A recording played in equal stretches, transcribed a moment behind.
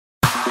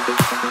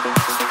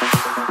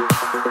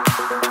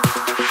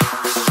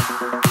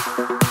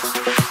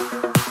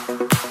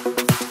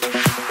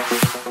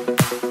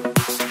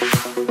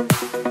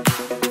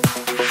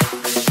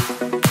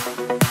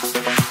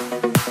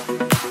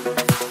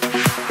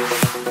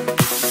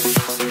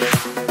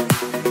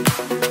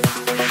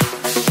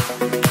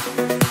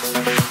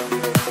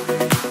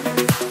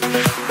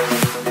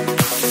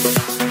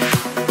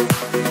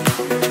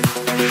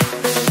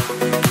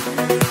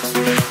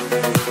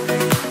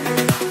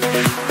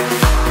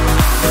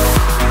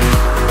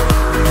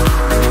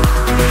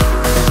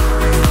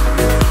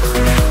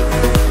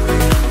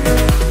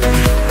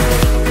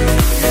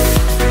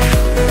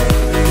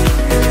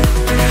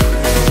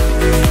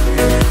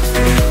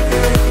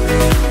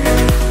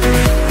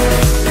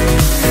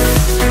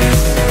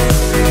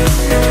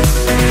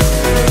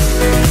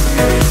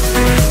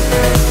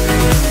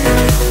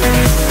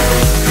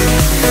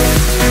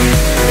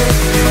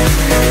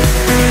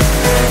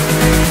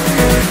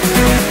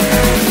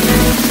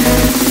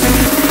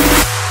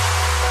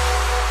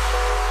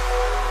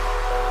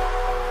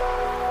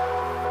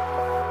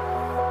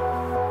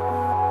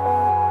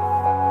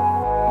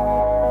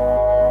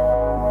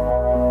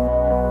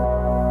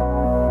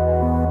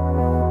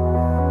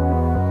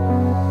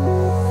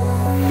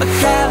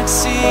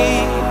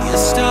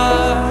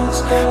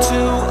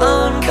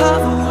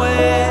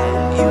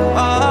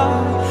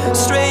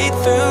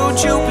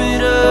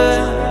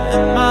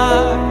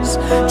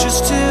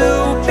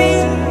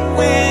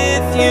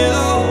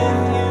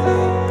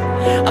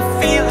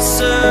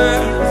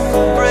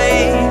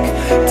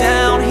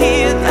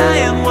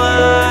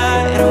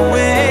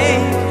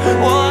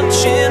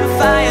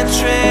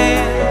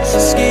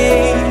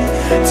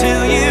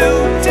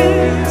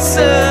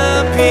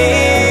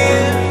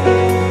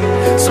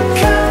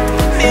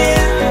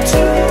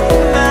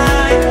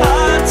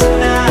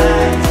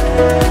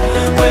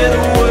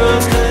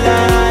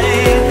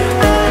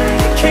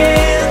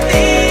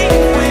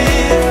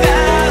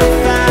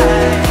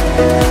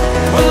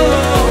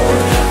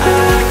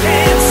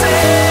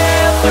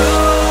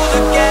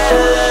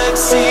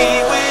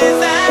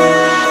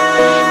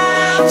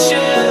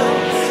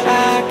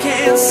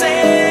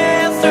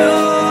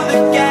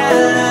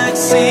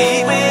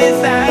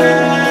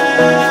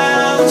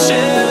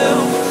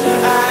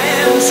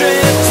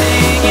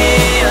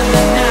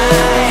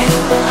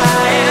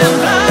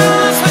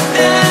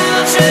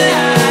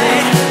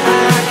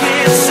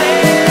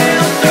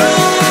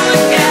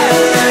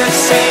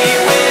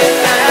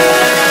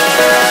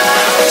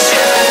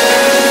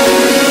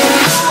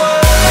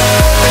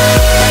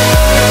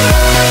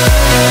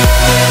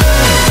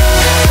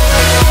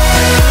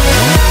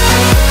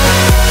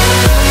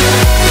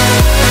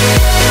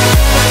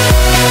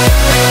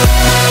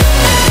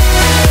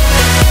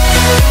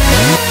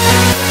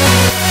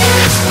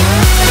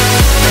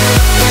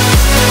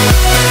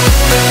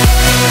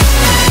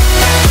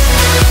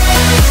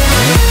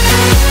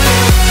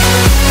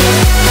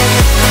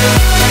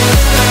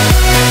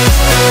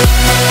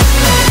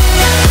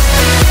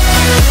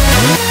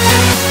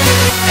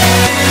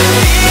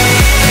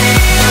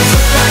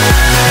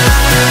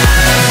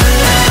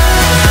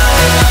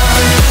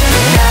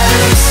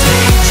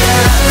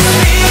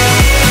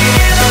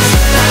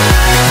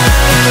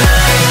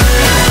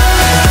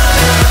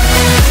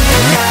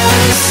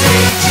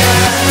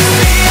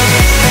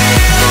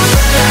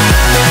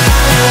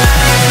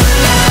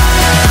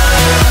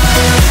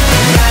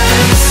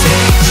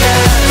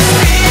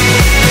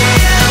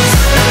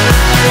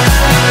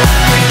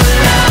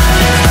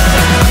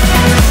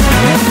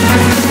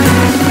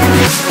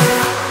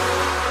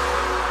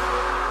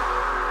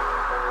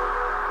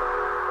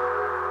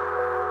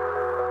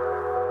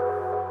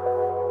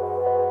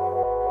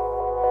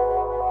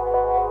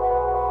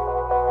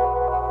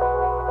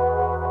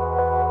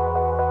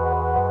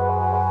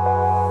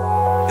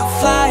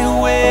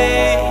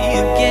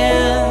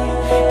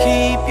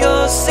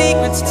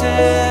secrets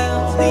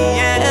till the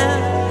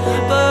end,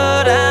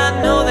 but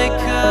I know they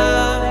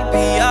could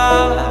be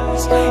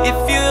ours if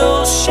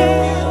you'll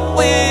share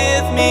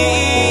with me.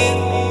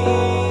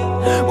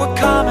 We're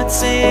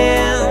comets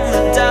in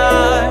the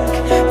dark,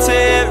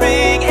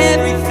 tearing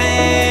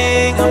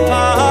everything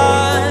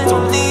apart.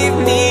 Don't leave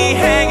me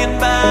hanging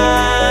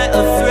by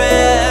a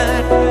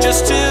thread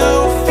just to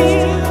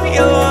feel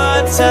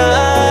your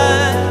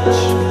touch.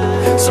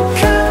 So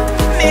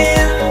come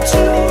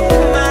into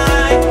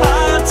my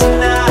heart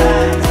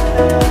tonight,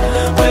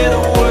 where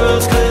the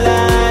world's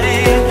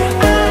colliding.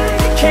 I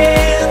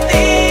can't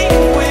think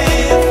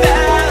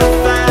without a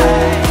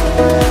fight.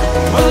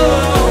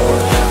 Oh,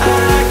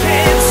 I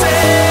can't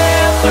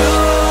sail through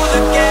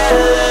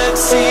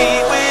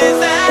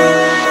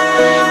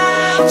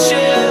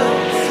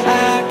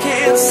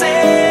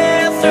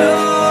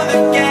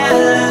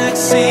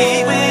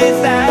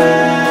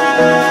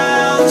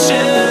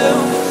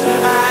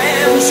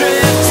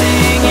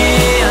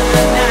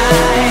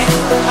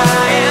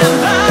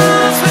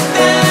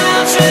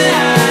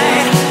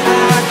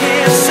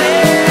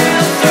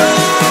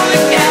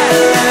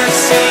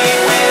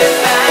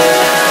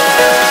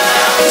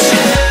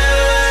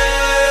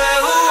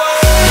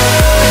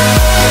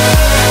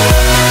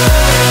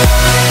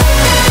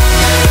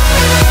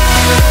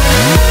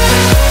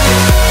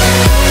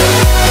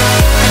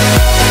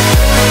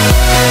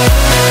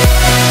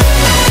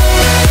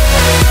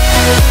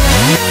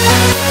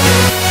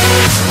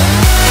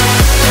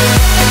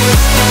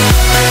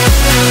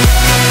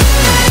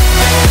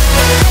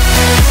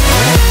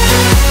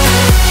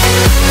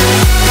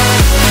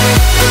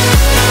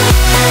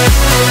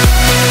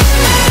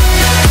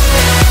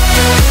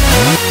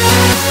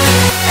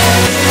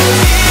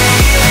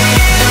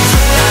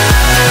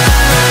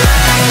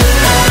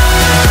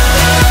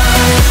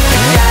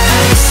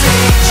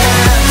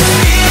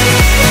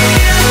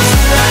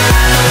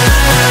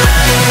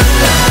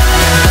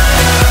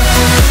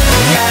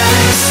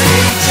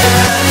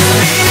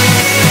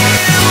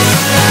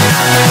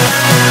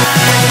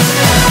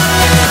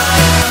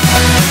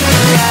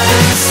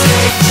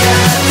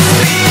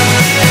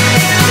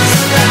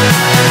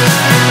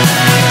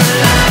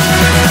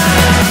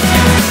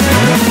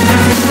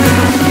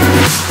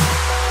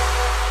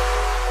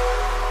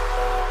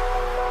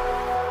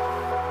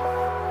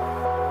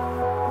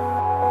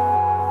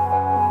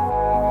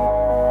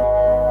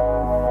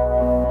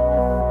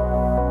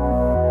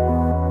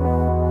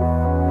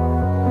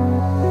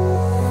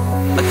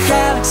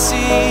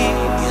galaxy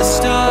of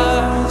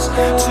stars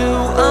to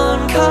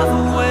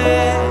uncover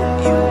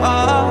where you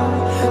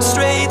are,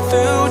 straight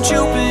through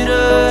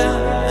Jupiter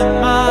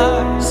and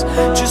Mars,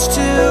 just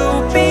to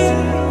be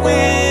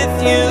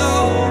with you.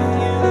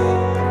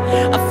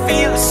 I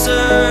feel a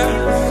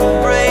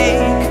circle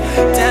break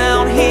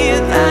down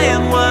here,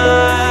 lying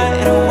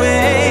wide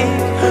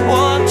awake,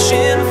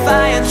 watching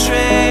fire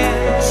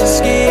trails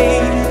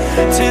escape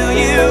till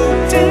you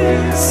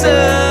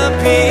disappear.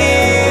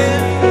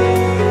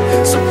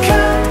 So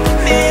come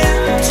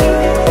into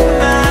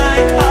my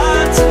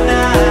heart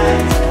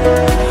tonight,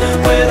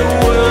 where the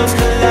world's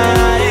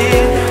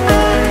colliding.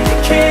 I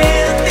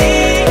can't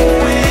leave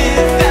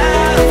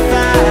without a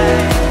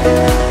fight.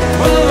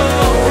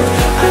 Oh,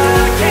 I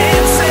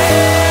can't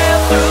sail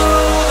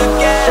through the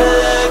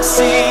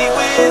galaxy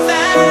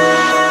without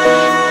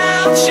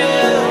you.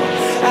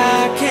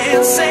 I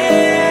can't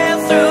sail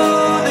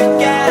through the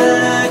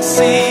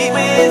galaxy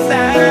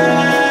without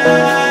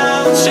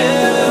you.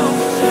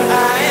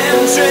 I am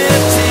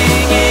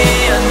drifting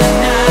in the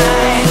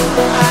night.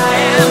 I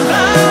am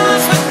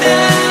lost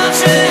without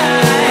your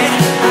light.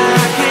 I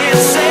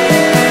can't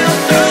sail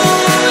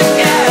through the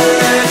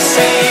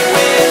galaxy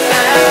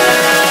without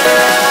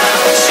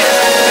you.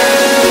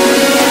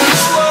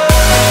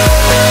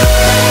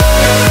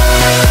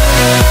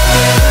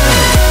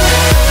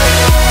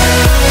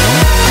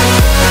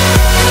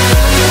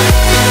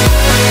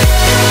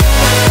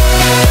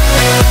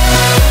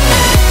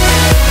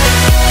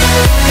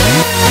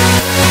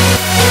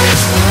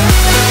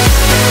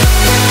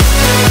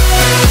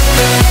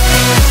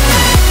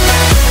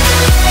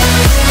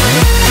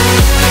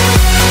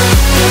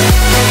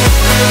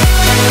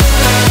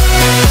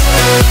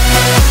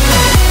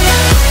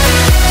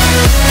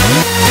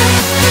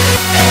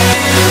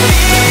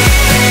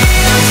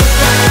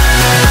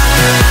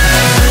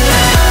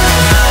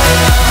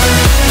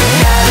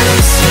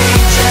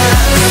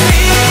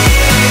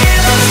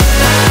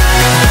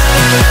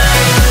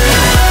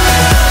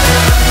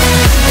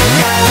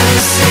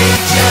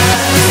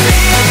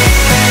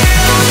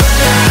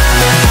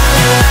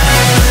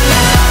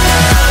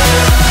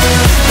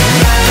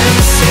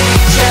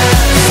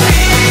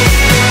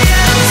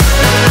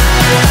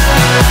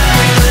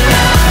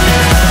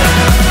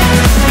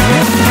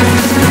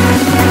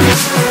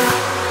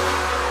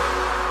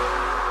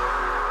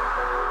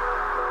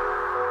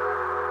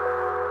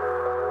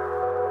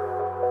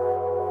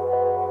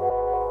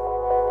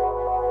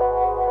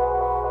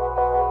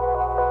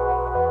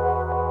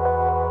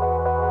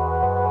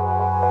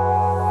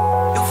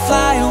 You'll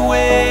fly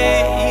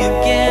away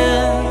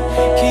again,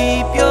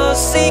 keep your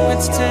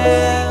secrets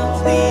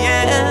till the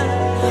end,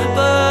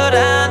 but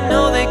I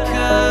know they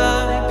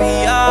could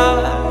be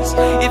ours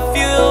if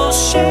you'll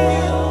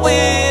share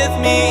with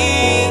me.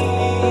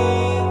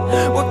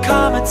 We're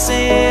comets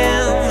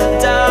in the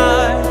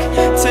dark,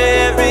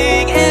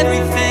 tearing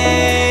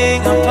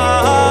everything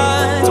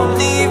apart. Don't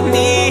leave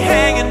me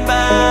hanging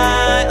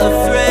by a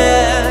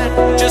thread,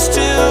 just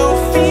to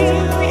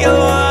feel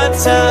your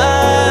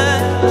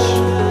touch.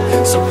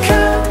 So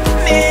come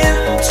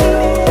into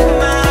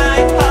my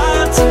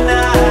heart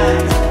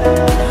tonight,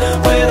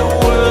 where the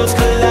world's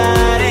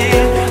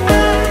colliding. I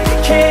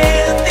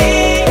can't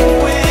leave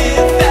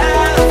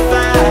without a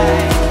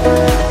fight.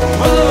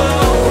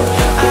 Oh,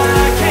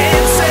 I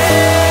can't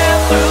sail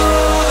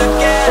through the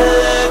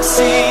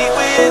galaxy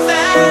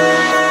without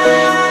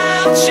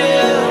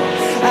you.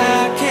 I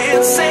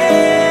can't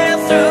sail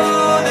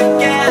through the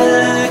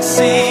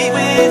galaxy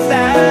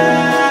without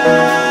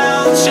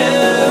you.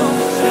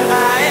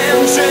 I am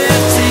driven.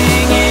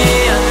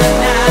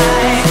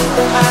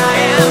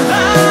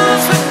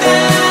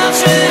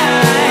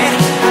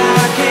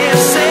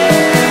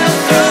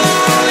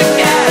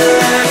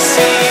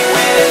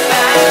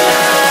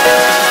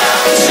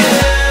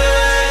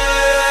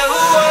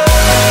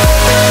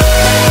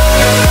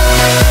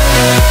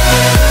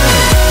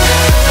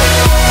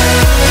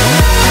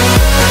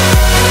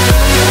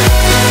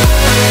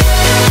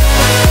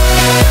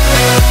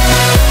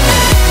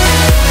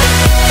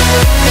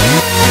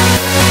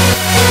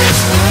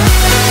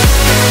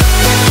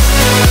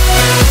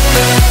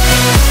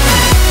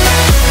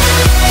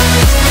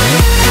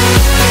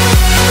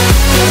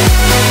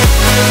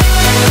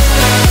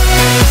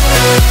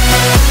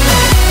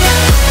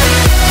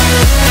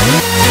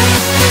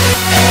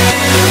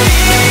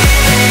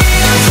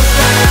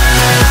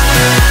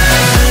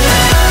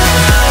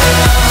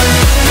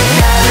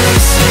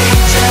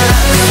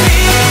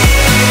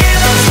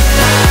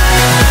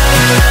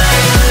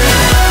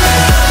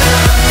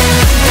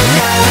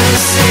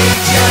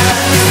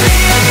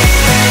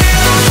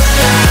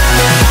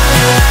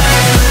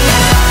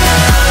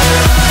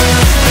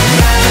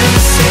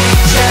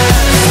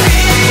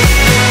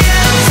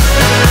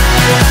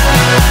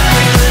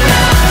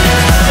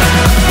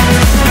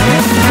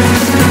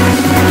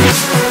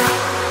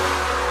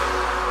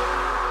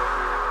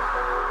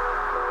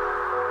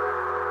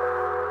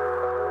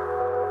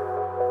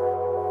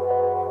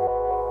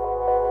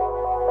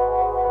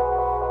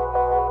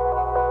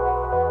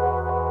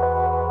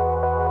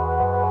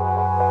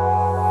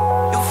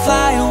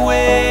 fly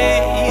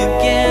away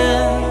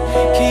again.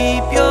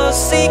 Keep your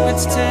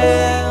secrets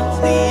till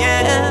the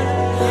end,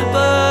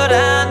 but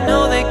I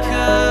know they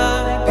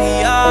could be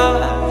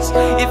ours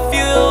if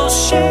you'll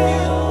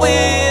share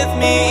with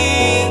me.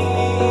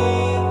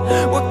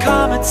 We're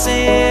comets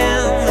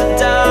in the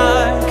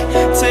dark,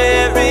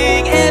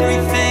 tearing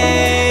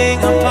everything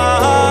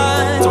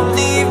apart. Don't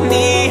leave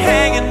me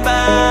hanging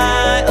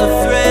by a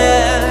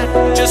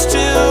thread just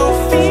to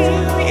feel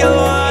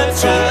your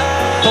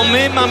touch. To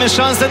my mamy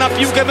szansę na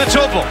piłkę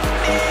meczową.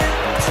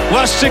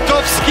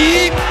 Błaszczykowski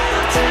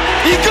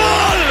i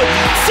gol!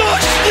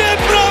 Coś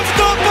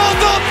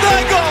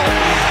nieprawdopodobnego!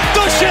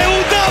 To się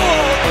udało!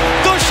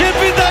 To się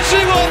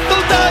wydarzyło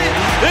tutaj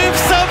w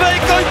samej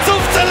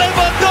końcówce.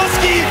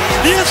 Lewandowski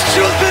jest w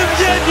 7.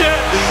 niebie.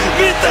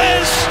 My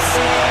też!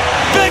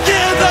 PG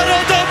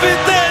Narodowy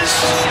też!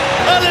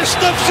 Ależ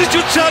to w życiu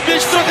trzeba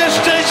mieć trochę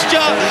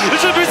szczęścia,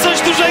 żeby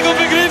coś dużego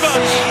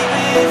wygrywać.